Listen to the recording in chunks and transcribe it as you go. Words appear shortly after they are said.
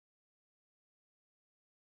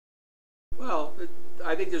Well,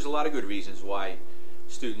 I think there's a lot of good reasons why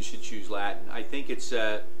students should choose Latin. I think it's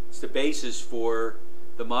the basis for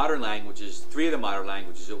the modern languages, three of the modern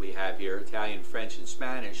languages that we have here, Italian, French, and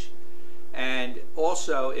Spanish. And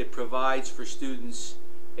also it provides for students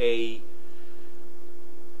a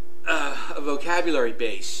vocabulary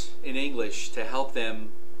base in English to help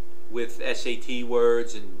them with SAT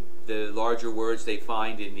words and the larger words they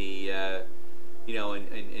find in the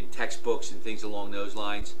in textbooks and things along those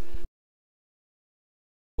lines.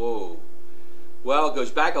 Whoa. Well, it goes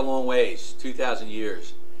back a long ways, 2,000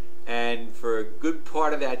 years. And for a good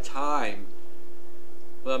part of that time,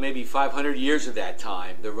 well, maybe 500 years of that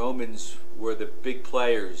time, the Romans were the big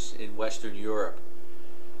players in Western Europe.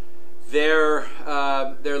 Their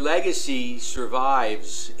legacy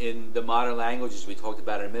survives in the modern languages we talked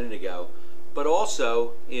about a minute ago, but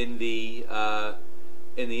also in the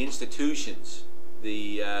institutions,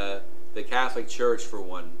 the Catholic Church for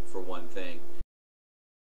one thing.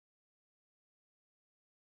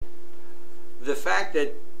 The fact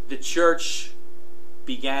that the church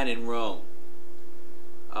began in Rome,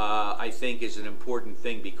 I think, is an important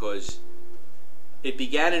thing, because it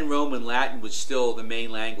began in Rome when Latin was still the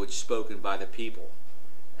main language spoken by the people.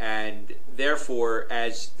 And therefore,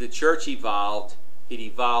 as the church evolved, it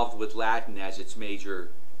evolved with Latin as its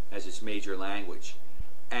major language.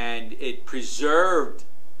 And it preserved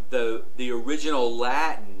the original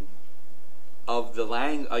Latin of the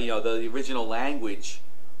the original language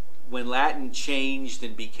when Latin changed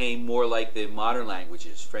and became more like the modern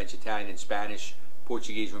languages, French, Italian, and Spanish,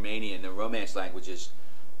 Portuguese, Romanian, and the Romance languages.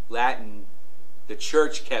 Latin, the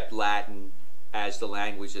church kept Latin as the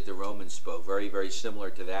language that the Romans spoke, very, very similar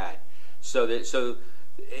to that. So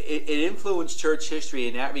it influenced church history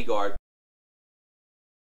in that regard.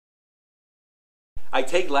 I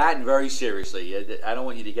take Latin very seriously. I don't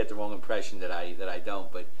want you to get the wrong impression that I don't,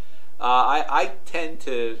 but I tend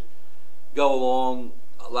to go along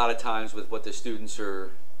a lot of times with what the students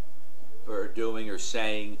are doing or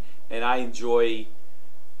saying, and I enjoy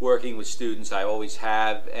working with students. I always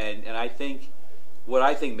have, and I think what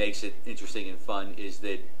I think makes it interesting and fun is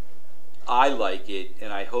that I like it,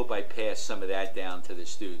 and I hope I pass some of that down to the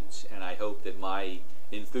students, and I hope that my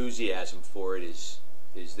enthusiasm for it is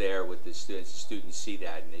there with the students. The students see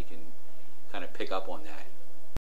that and they can kind of pick up on that.